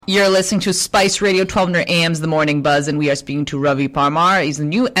You're listening to Spice Radio 1200 AM's The Morning Buzz, and we are speaking to Ravi Parmar. He's the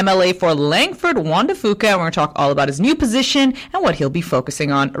new MLA for Langford-Juan de Fuca, and we're going to talk all about his new position and what he'll be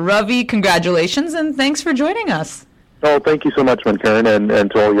focusing on. Ravi, congratulations, and thanks for joining us. Oh, thank you so much, Karen,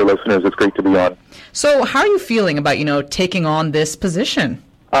 and to all your listeners. It's great to be on. So how are you feeling about, taking on this position?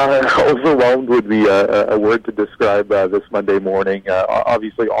 Overwhelmed would be a word to describe this Monday morning.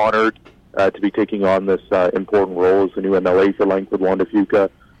 Obviously honored to be taking on this important role as the new MLA for Langford-Juan de Fuca.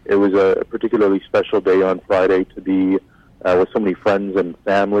 It was a particularly special day on Friday to be with so many friends and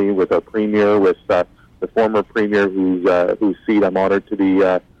family, with our premier, with the former premier whose seat I'm honored to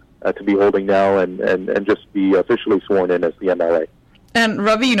be holding now, and just be officially sworn in as the MLA. And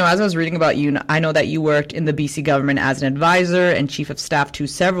Ravi, as I was reading about you, I know that you worked in the BC government as an advisor and chief of staff to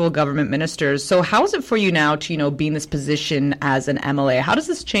several government ministers. So how is it for you now to, be in this position as an MLA? How does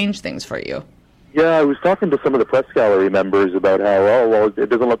this change things for you? Yeah, I was talking to some of the press gallery members about how, it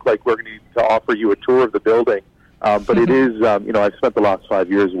doesn't look like we're going to need to offer you a tour of the building. But it is, I've spent the last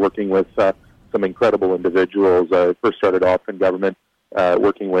 5 years working with some incredible individuals. I first started off in government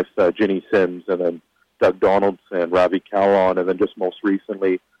working with Ginny Sims, and then Doug Donaldson, Ravi Parmar, and then just most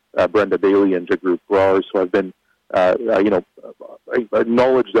recently Brenda Bailey and Group Brar. So I've been, I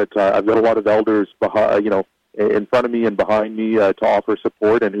acknowledge that I've got a lot of elders in front of me and behind me to offer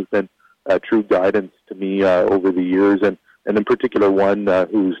support, and who've been true guidance to me over the years, and in particular one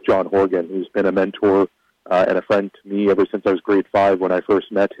who's John Horgan, who's been a mentor and a friend to me ever since I was grade 5 when I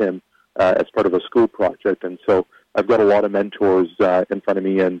first met him as part of a school project. And so I've got a lot of mentors in front of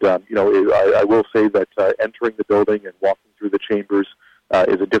me, and I will say that entering the building and walking through the chambers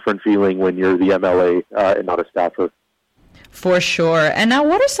is a different feeling when you're the MLA and not a staffer. For sure. And now,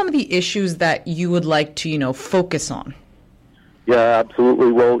 what are some of the issues that you would like to, focus on? Yeah,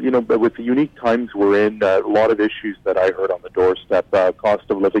 absolutely. Well, but with the unique times we're in, a lot of issues that I heard on the doorstep, cost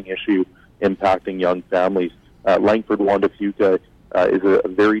of living issue impacting young families. Langford-Juan de Fuca is a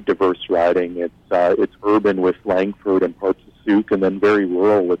very diverse riding. It's urban with Langford and parts of Souk, and then very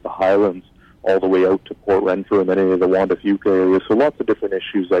rural with the Highlands all the way out to Port Renfrew and then into the Juan de Fuca area. So lots of different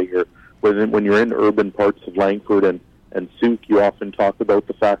issues I hear. When you're in urban parts of Langford and Souk, you often talk about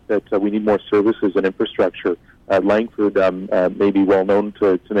the fact that we need more services and infrastructure. Langford may be well known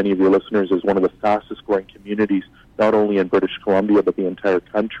to many of your listeners as one of the fastest growing communities, not only in British Columbia, but the entire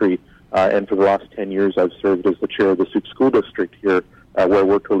country. And for the last 10 years, I've served as the chair of the Souk School District here, where I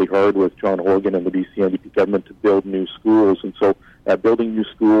worked really hard with John Horgan and the BC NDP government to build new schools. And so building new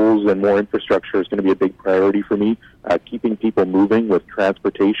schools and more infrastructure is going to be a big priority for me. Keeping people moving with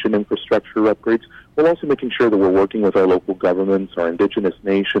transportation infrastructure upgrades, while also making sure that we're working with our local governments, our Indigenous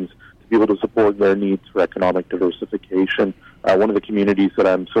nations, to be able to support their needs for economic diversification. One of the communities that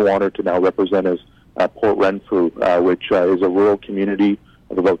I'm so honored to now represent is Port Renfrew, which is a rural community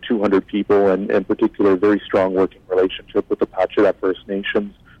of about 200 people, and in particular a very strong working relationship with the Patchett First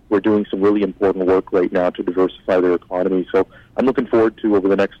Nations. We're doing some really important work right now to diversify their economy. So I'm looking forward to, over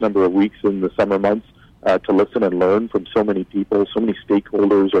the next number of weeks in the summer months, to listen and learn from so many people, so many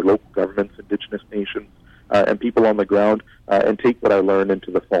stakeholders, our local governments, Indigenous nations, and people on the ground, and take what I learned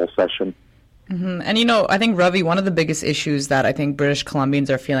into the fall session. Mm-hmm. And, I think, Ravi, one of the biggest issues that I think British Columbians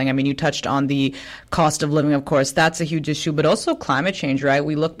are feeling, you touched on the cost of living, of course, that's a huge issue, but also climate change, right?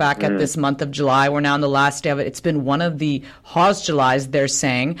 We look back at this month of July, we're now on the last day of it. It's been one of the hottest Julys, they're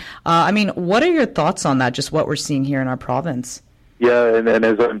saying. What are your thoughts on that, just what we're seeing here in our province? Yeah, and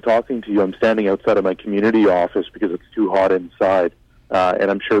as I'm talking to you, I'm standing outside of my community office because it's too hot inside.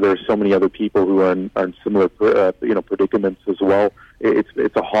 And I'm sure there are so many other people who are in similar, predicaments as well.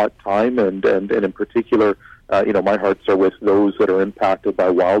 It's a hot time, and in particular, my hearts are with those that are impacted by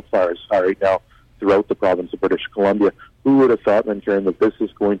wildfires right now throughout the province of British Columbia. Who would have thought, Karen, that this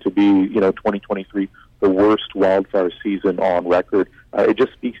is going to be, 2023, the worst wildfire season on record? It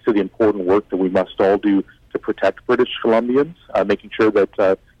just speaks to the important work that we must all do to protect British Columbians, making sure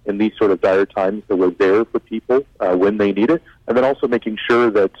that in these sort of dire times that we're there for people when they need it, and then also making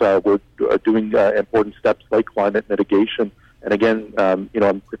sure that we're doing important steps like climate mitigation. And again,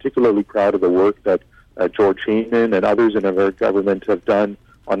 I'm particularly proud of the work that George Heyman and others in our government have done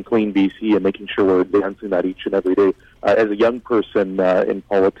on Clean BC and making sure we're advancing that each and every day. As a young person in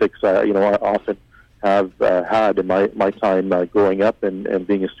politics, I often have had in my time growing up and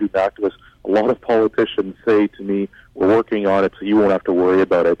being a student activist, a lot of politicians say to me, we're working on it so you won't have to worry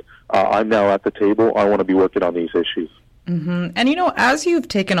about it. I'm now at the table. I want to be working on these issues. Mm-hmm. And, as you've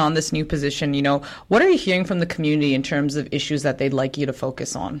taken on this new position, what are you hearing from the community in terms of issues that they'd like you to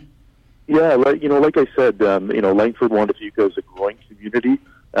focus on? Yeah, like I said, Langford-Juan de Fuca is a growing community.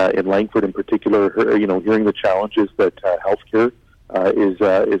 In Langford in particular, hearing the challenges that healthcare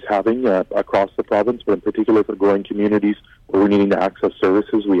is having across the province, but in particular for growing communities where we're needing to access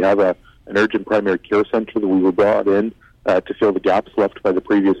services. We have an urgent primary care centre that we were brought in to fill the gaps left by the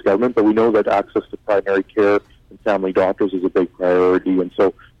previous government, but we know that access to primary care and family doctors is a big priority, and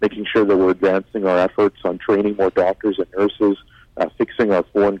so making sure that we're advancing our efforts on training more doctors and nurses, fixing our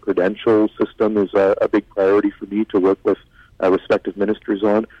foreign credential system is a big priority for me to work with respective ministers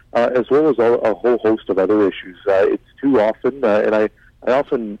on, as well as a whole host of other issues. It's too often, and I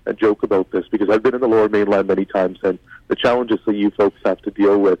often joke about this because I've been in the Lower Mainland many times, and the challenges that you folks have to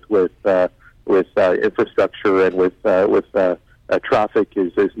deal with infrastructure and with traffic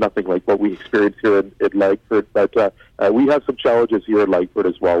is nothing like what we experience here in Langford. But we have some challenges here in Langford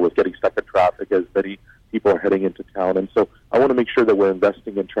as well with getting stuck in traffic as many people are heading into town. And so I want to make sure that we're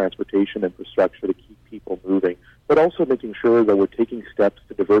investing in transportation infrastructure to keep people moving, but also making sure that we're taking steps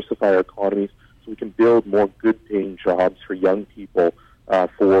to diversify our economies so we can build more good-paying jobs for young people,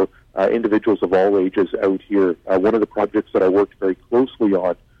 for individuals of all ages out here. One of the projects that I worked very closely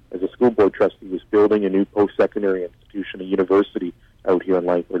on as a school board trustee was building a new post-secondary institution, a university out here in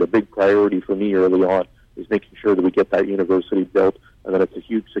Langford. A big priority for me early on is making sure that we get that university built and that it's a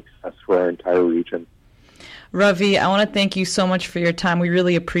huge success for our entire region. Ravi, I want to thank you so much for your time. We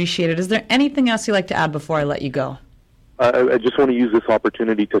really appreciate it. Is there anything else you'd like to add before I let you go? I just want to use this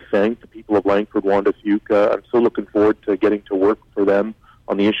opportunity to thank the people of Langford-Juan de Fuca. I'm so looking forward to getting to work for them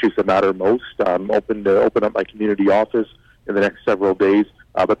on the issues that matter most. I'm open to open up my community office in the next several days.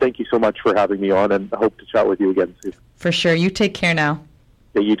 But thank you so much for having me on, and I hope to chat with you again soon. For sure. You take care now.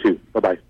 Yeah, you too. Bye-bye.